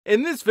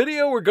In this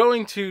video, we're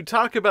going to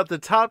talk about the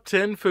top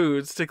 10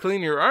 foods to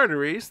clean your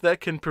arteries that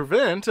can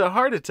prevent a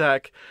heart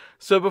attack.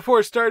 So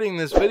before starting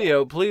this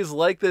video, please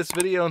like this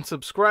video and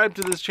subscribe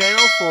to this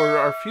channel for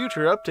our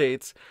future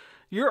updates.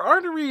 Your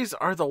arteries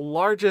are the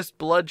largest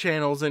blood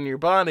channels in your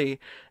body,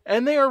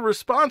 and they are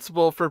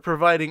responsible for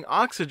providing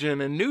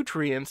oxygen and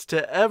nutrients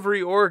to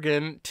every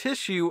organ,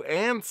 tissue,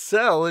 and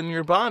cell in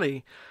your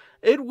body.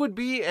 It would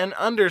be an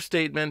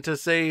understatement to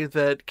say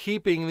that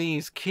keeping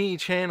these key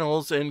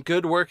channels in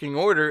good working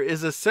order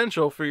is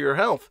essential for your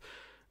health.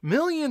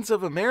 Millions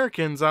of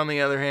Americans, on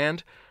the other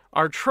hand,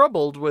 are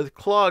troubled with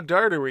clogged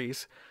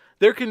arteries.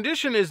 Their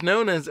condition is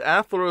known as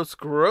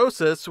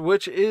atherosclerosis,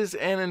 which is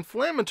an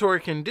inflammatory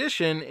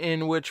condition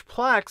in which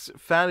plaques,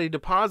 fatty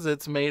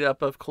deposits made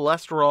up of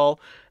cholesterol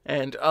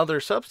and other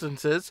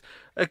substances,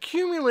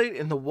 accumulate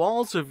in the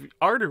walls of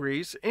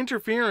arteries,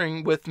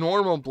 interfering with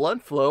normal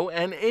blood flow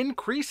and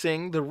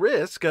increasing the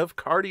risk of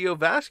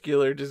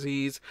cardiovascular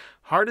disease,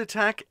 heart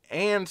attack,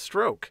 and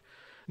stroke.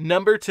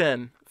 Number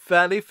 10.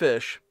 Fatty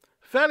fish.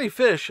 Fatty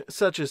fish,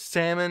 such as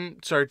salmon,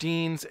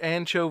 sardines,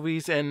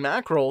 anchovies, and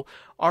mackerel,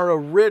 are a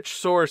rich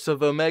source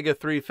of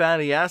omega-3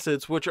 fatty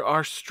acids, which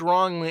are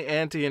strongly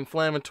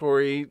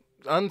anti-inflammatory,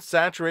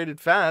 unsaturated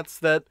fats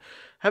that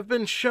have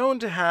been shown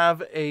to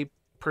have a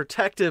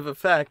protective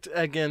effect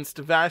against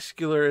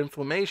vascular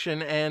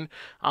inflammation and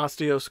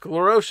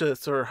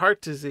osteosclerosis, or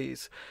heart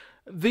disease.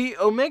 The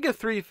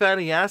omega-3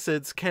 fatty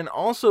acids can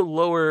also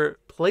lower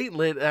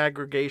platelet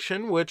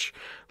aggregation, which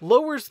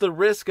lowers the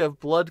risk of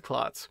blood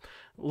clots,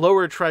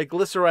 lower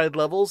triglyceride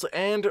levels,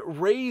 and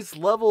raise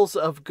levels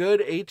of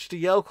good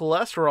HDL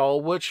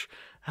cholesterol, which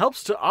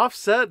helps to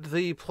offset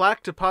the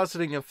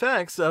plaque-depositing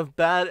effects of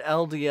bad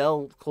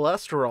LDL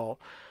cholesterol.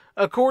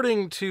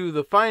 According to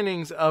the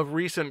findings of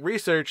recent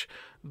research,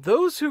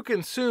 those who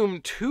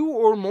consume 2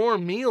 or more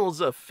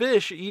meals of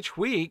fish each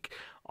week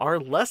are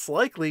less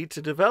likely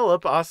to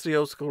develop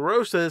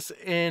osteosclerosis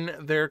in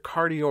their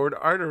carotid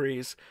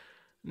arteries.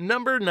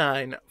 Number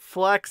 9.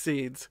 Flax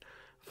seeds.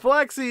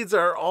 Flax seeds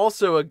are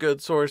also a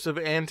good source of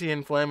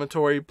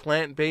anti-inflammatory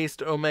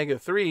plant-based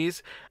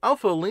omega-3s,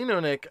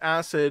 alpha-linolenic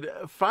acid,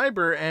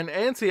 fiber, and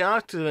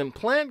antioxidant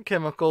plant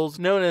chemicals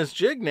known as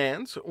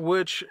gignans,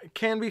 which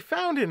can be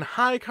found in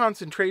high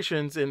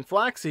concentrations in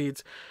flax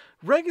seeds.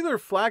 Regular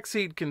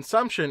flaxseed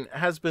consumption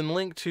has been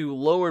linked to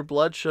lower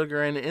blood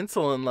sugar and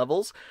insulin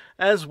levels,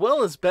 as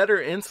well as better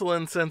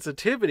insulin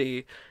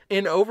sensitivity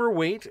in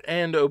overweight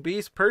and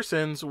obese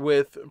persons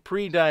with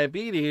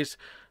prediabetes.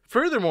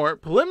 Furthermore,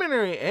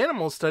 preliminary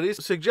animal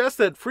studies suggest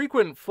that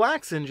frequent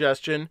flax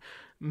ingestion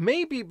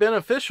may be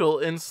beneficial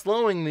in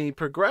slowing the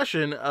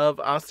progression of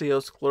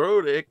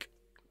osteosclerotic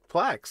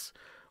plaques.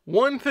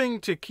 One thing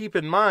to keep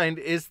in mind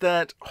is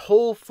that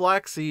whole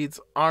flax seeds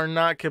are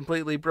not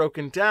completely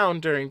broken down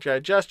during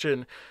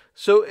digestion,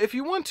 so if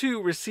you want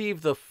to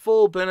receive the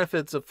full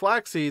benefits of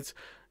flax seeds,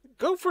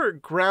 go for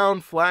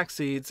ground flax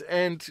seeds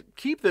and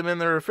keep them in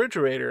the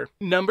refrigerator.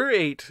 Number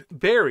 8.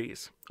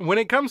 Berries. When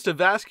it comes to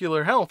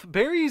vascular health,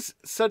 berries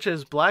such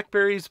as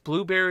blackberries,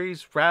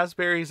 blueberries,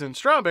 raspberries, and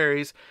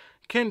strawberries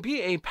can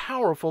be a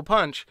powerful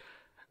punch.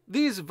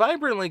 These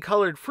vibrantly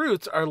colored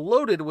fruits are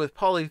loaded with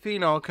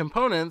polyphenol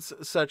components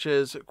such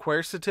as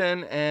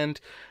quercetin and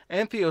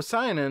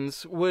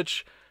anthocyanins,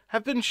 which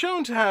have been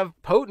shown to have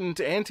potent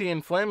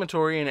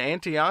anti-inflammatory and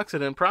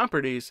antioxidant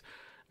properties.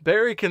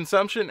 Berry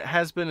consumption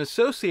has been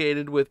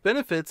associated with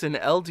benefits in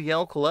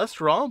LDL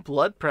cholesterol,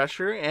 blood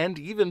pressure, and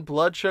even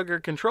blood sugar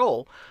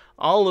control,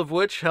 all of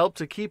which help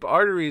to keep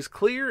arteries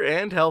clear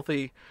and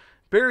healthy.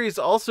 Berries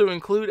also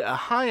include a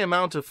high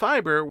amount of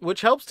fiber,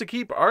 which helps to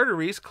keep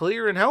arteries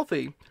clear and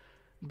healthy.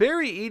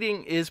 Berry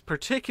eating is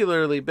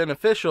particularly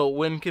beneficial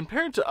when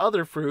compared to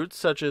other fruits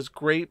such as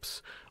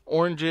grapes,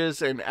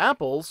 oranges, and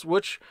apples,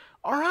 which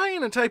are high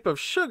in a type of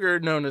sugar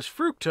known as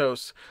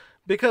fructose,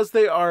 because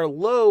they are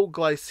low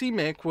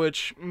glycemic,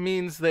 which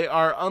means they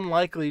are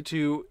unlikely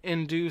to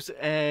induce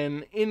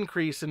an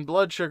increase in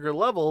blood sugar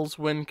levels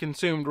when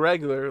consumed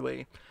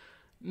regularly.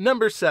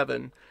 Number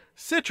 7.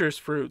 Citrus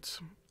fruits.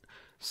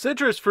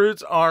 Citrus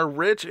fruits are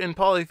rich in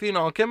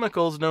polyphenol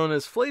chemicals known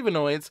as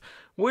flavonoids,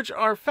 which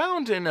are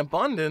found in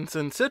abundance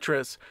in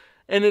citrus.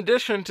 In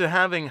addition to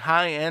having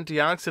high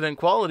antioxidant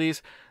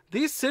qualities,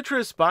 these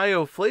citrus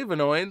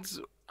bioflavonoids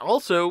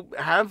also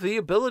have the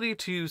ability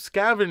to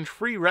scavenge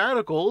free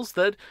radicals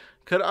that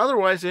could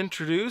otherwise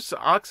introduce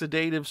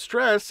oxidative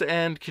stress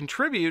and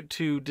contribute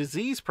to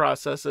disease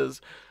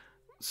processes.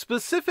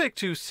 Specific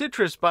to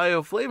citrus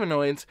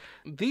bioflavonoids,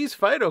 these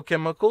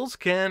phytochemicals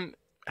can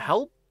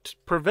help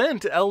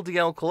prevent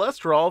LDL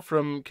cholesterol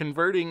from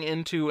converting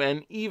into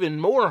an even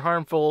more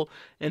harmful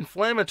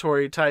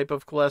inflammatory type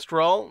of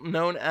cholesterol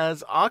known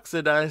as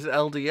oxidized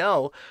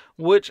LDL,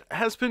 which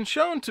has been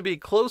shown to be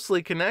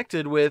closely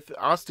connected with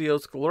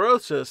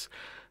osteosclerosis.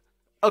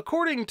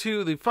 According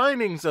to the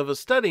findings of a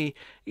study,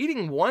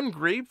 eating 1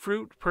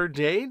 grapefruit per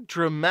day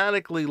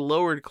dramatically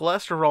lowered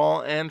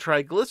cholesterol and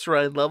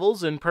triglyceride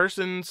levels in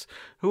persons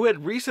who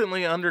had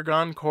recently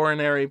undergone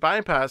coronary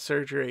bypass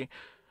surgery.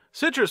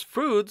 Citrus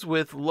foods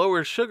with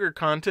lower sugar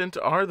content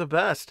are the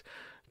best.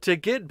 To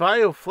get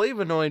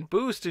bioflavonoid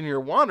boost in your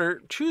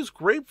water, choose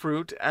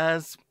grapefruit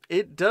as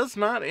it does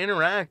not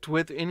interact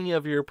with any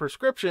of your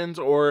prescriptions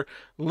or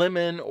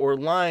lemon or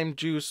lime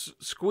juice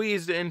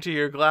squeezed into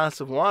your glass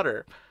of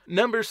water.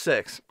 Number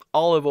 6.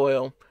 Olive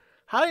oil.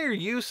 Higher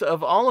use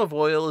of olive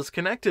oil is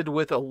connected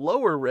with a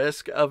lower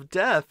risk of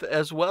death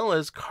as well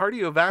as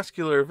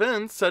cardiovascular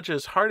events such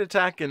as heart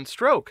attack and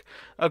stroke,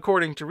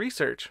 according to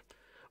research.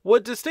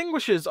 What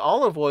distinguishes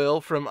olive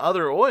oil from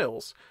other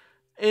oils?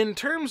 In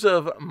terms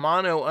of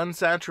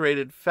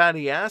monounsaturated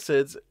fatty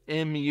acids,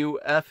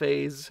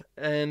 MUFAs,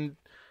 and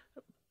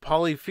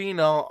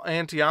polyphenol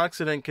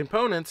antioxidant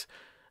components,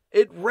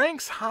 it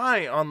ranks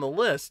high on the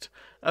list.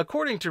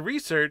 According to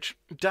research,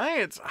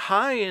 diets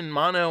high in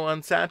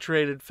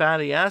monounsaturated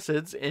fatty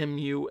acids,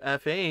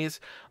 MUFAs,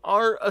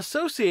 are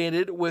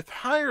associated with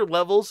higher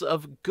levels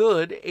of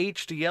good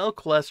HDL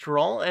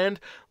cholesterol and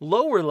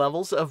lower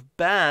levels of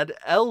bad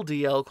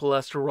LDL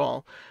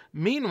cholesterol.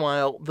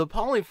 Meanwhile, the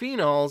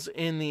polyphenols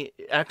in the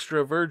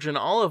extra virgin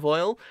olive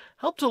oil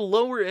help to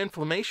lower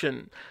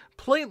inflammation,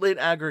 platelet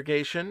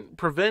aggregation,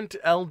 prevent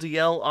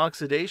LDL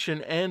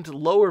oxidation, and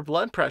lower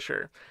blood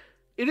pressure.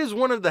 It is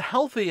one of the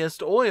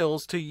healthiest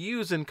oils to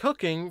use in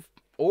cooking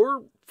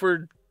or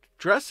for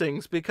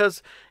dressings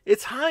because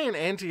it's high in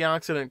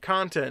antioxidant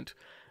content.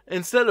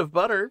 Instead of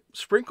butter,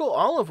 sprinkle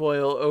olive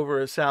oil over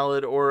a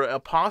salad or a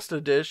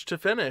pasta dish to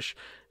finish.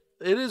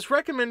 It is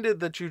recommended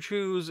that you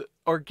choose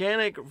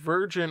organic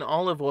virgin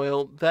olive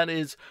oil that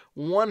is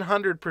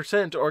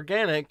 100%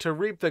 organic to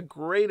reap the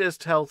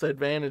greatest health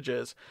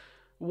advantages.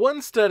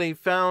 One study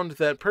found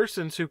that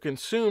persons who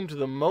consumed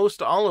the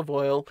most olive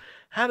oil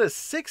had a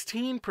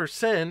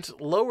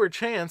 16% lower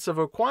chance of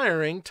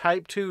acquiring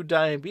type 2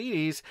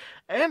 diabetes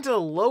and a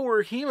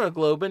lower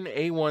hemoglobin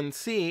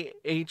A1C,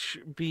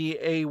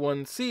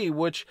 HbA1c,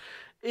 which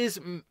is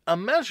a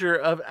measure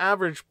of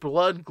average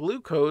blood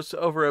glucose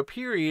over a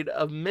period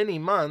of many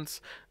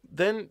months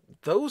than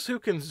those who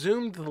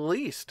consumed the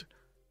least.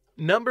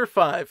 Number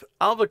 5.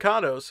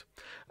 Avocados.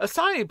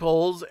 Acai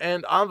bowls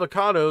and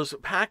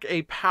avocados pack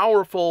a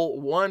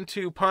powerful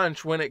 1-2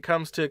 punch when it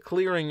comes to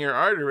clearing your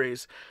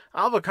arteries.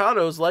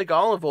 Avocados, like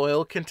olive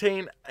oil,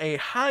 contain a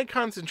high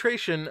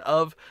concentration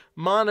of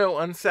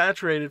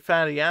monounsaturated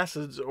fatty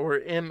acids, or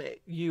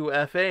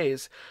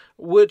MUFAs,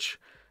 which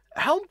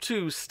help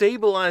to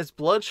stabilize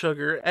blood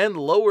sugar and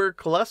lower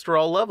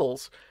cholesterol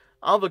levels.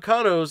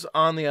 Avocados,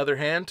 on the other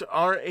hand,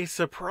 are a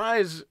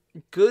surprise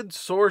good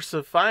source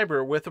of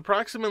fiber with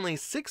approximately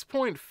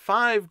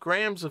 6.5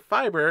 grams of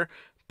fiber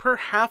per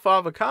half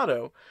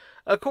avocado.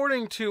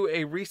 According to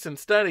a recent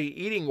study,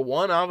 eating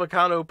one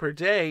avocado per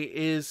day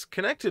is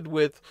connected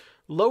with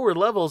lower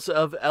levels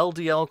of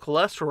LDL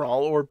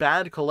cholesterol or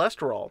bad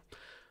cholesterol.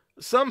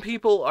 Some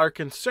people are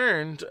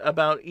concerned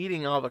about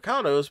eating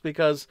avocados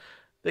because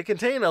they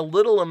contain a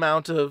little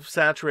amount of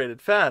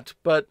saturated fat,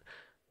 but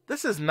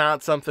this is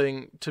not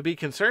something to be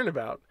concerned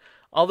about.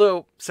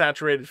 Although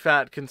saturated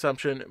fat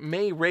consumption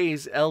may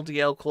raise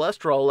LDL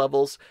cholesterol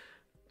levels,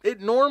 it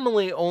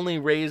normally only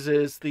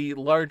raises the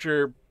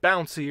larger,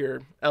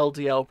 bouncier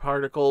LDL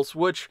particles,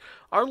 which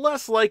are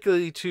less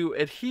likely to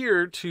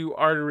adhere to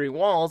artery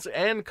walls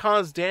and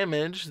cause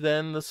damage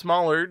than the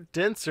smaller,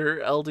 denser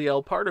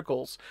LDL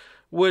particles,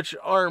 which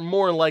are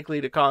more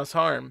likely to cause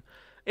harm.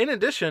 In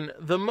addition,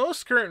 the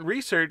most current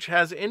research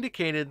has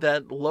indicated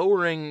that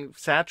lowering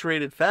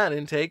saturated fat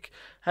intake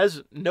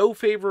has no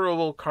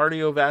favorable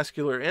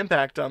cardiovascular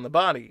impact on the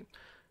body.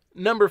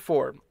 Number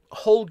 4.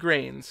 Whole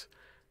grains.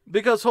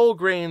 Because whole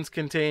grains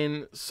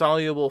contain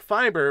soluble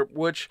fiber,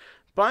 which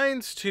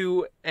binds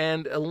to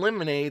and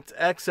eliminates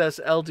excess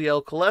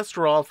LDL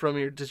cholesterol from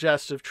your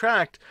digestive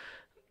tract,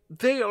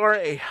 they are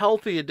a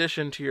healthy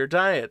addition to your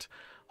diet.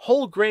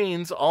 Whole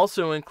grains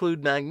also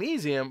include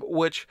magnesium,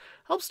 which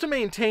helps to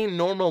maintain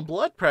normal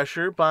blood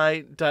pressure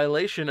by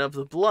dilation of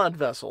the blood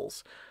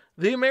vessels.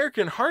 The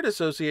American Heart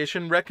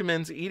Association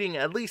recommends eating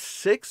at least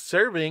 6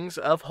 servings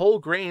of whole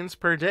grains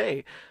per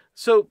day,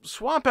 so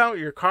swap out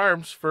your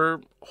carbs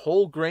for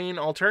whole grain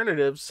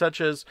alternatives such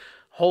as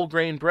whole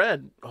grain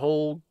bread,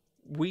 whole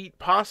wheat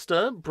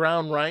pasta,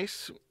 brown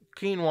rice,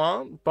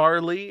 quinoa,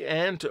 barley,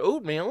 and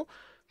oatmeal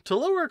to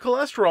lower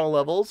cholesterol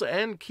levels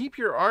and keep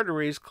your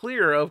arteries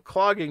clear of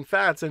clogging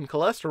fats and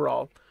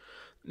cholesterol.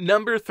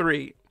 Number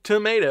 3.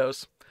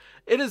 Tomatoes.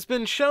 It has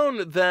been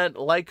shown that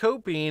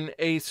lycopene,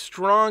 a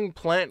strong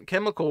plant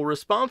chemical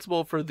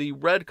responsible for the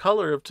red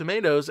color of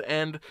tomatoes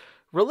and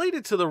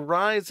related to the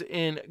rise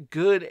in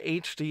good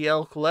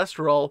HDL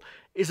cholesterol,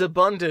 is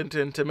abundant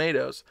in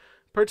tomatoes,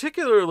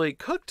 particularly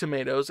cooked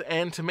tomatoes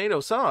and tomato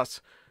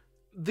sauce.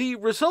 The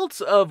results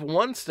of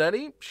one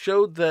study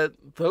showed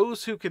that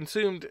those who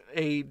consumed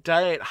a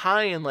diet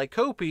high in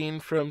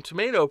lycopene from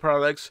tomato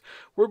products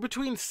were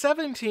between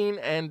 17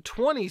 and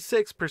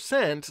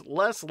 26%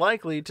 less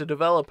likely to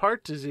develop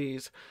heart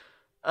disease.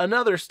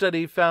 Another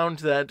study found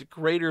that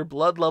greater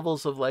blood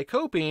levels of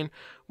lycopene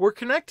were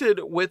connected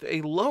with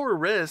a lower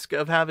risk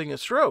of having a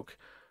stroke.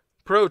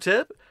 Pro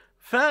tip: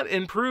 Fat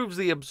improves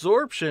the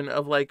absorption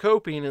of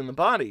lycopene in the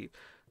body,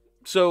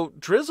 so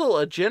drizzle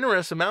a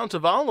generous amount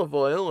of olive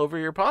oil over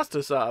your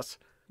pasta sauce.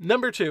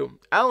 Number 2,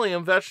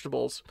 allium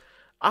vegetables.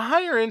 A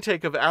higher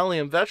intake of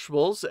allium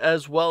vegetables,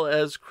 as well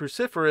as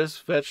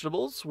cruciferous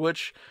vegetables,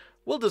 which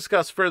we'll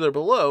discuss further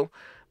below,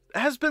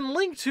 has been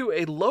linked to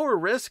a lower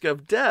risk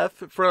of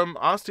death from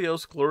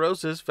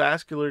osteosclerosis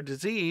vascular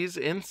disease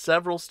in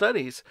several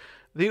studies.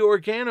 The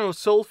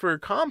organosulfur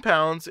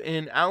compounds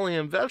in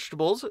allium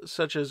vegetables,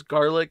 such as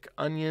garlic,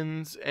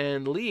 onions,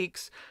 and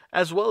leeks,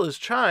 as well as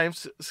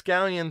chives,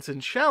 scallions,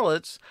 and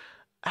shallots,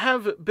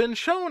 have been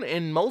shown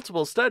in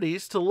multiple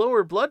studies to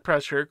lower blood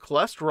pressure,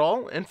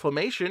 cholesterol,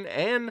 inflammation,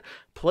 and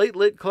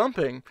platelet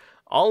clumping,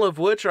 all of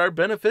which are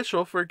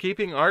beneficial for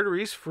keeping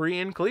arteries free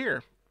and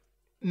clear.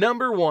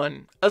 Number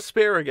 1,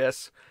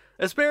 asparagus.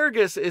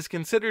 Asparagus is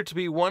considered to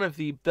be one of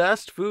the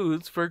best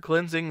foods for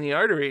cleansing the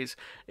arteries.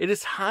 It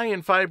is high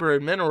in fiber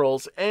and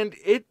minerals, and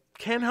it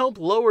can help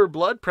lower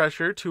blood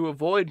pressure to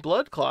avoid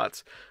blood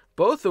clots,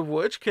 both of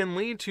which can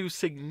lead to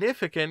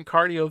significant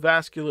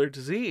cardiovascular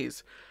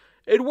disease.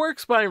 It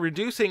works by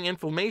reducing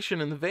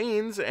inflammation in the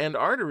veins and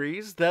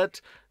arteries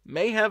that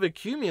may have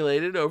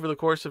accumulated over the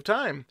course of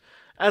time.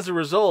 As a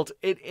result,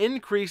 it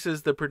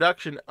increases the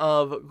production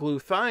of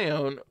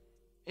glutathione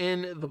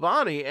in the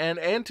body, an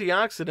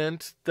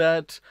antioxidant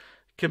that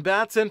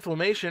combats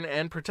inflammation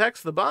and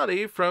protects the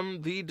body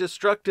from the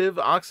destructive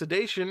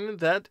oxidation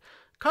that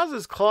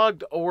causes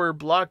clogged or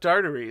blocked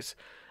arteries.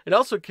 It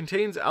also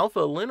contains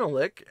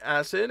alpha-linoleic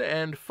acid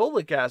and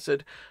folic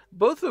acid,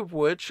 both of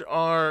which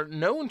are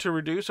known to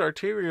reduce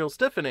arterial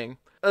stiffening.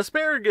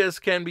 Asparagus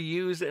can be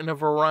used in a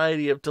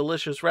variety of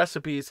delicious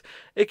recipes.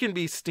 It can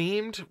be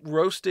steamed,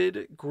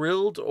 roasted,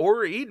 grilled,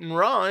 or eaten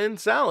raw in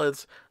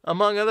salads,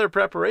 among other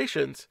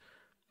preparations.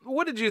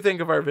 What did you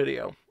think of our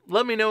video?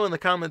 Let me know in the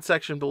comments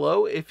section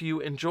below if you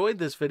enjoyed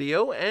this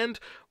video and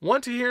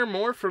want to hear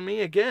more from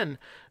me again.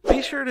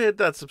 Be sure to hit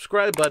that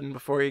subscribe button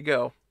before you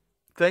go.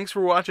 Thanks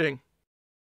for watching.